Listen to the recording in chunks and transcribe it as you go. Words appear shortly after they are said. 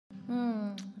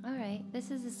This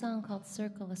is a song called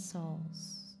Circle of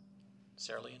Souls.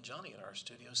 Sarah Lee and Johnny in our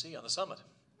Studio C on the Summit.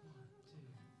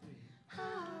 1, 2,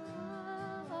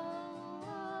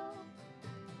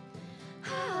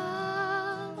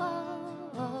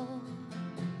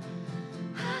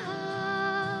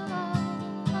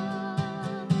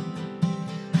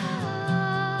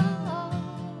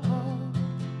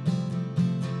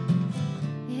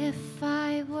 3. If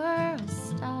I were a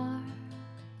star,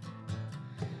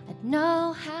 I'd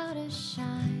know how to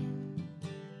shine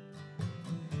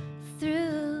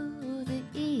through the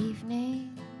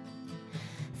evening,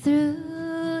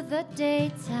 through the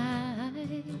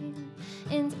daytime,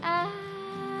 and I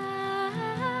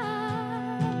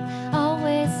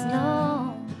always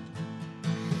know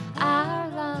our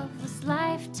love was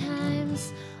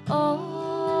lifetimes.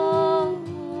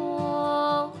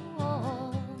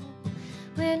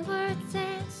 When we're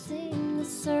dancing the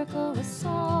circle of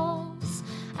souls,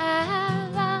 our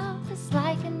love is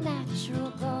like a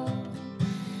natural glow.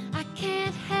 I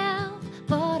can't help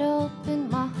but open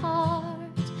my heart.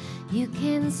 You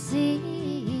can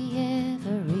see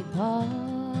every part.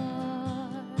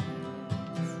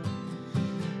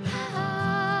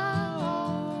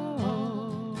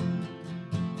 Oh,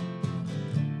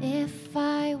 if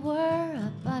I were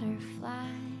a butterfly,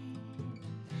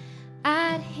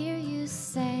 I'd hear you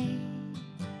say,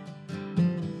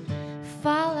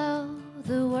 follow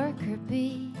the worker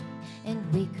bee, and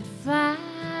we could fly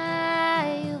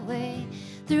away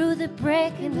through the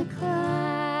break in the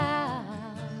clouds.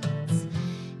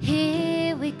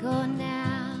 Here we go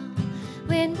now,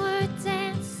 when we're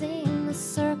dancing the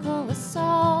circle of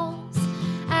souls.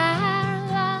 Our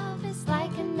love is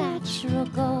like a natural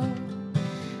goal.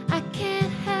 I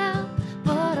can't help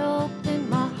but open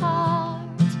my heart.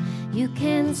 You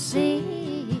can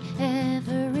see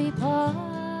every part.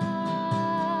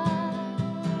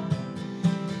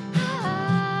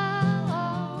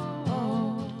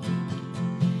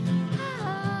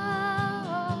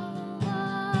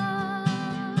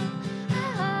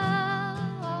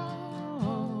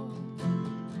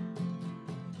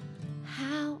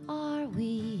 How are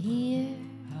we here?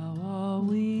 How are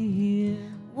we here?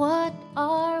 What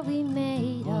are we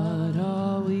made of? What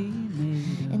are we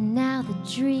made of? And now the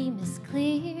dream is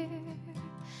clear.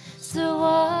 So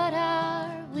what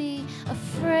are we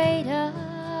afraid of?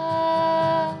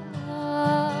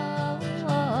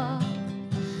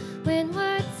 When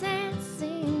we're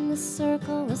dancing the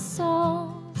circle of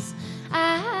souls,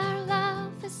 our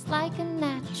love is like a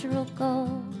natural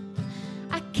goal.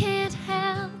 I can't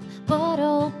help but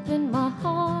open my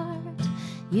heart.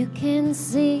 You can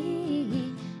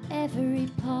see every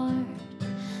part.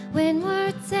 When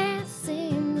we're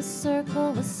dancing the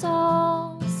circle of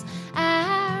souls,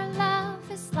 our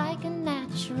love is like a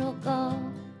natural goal.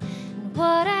 And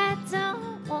what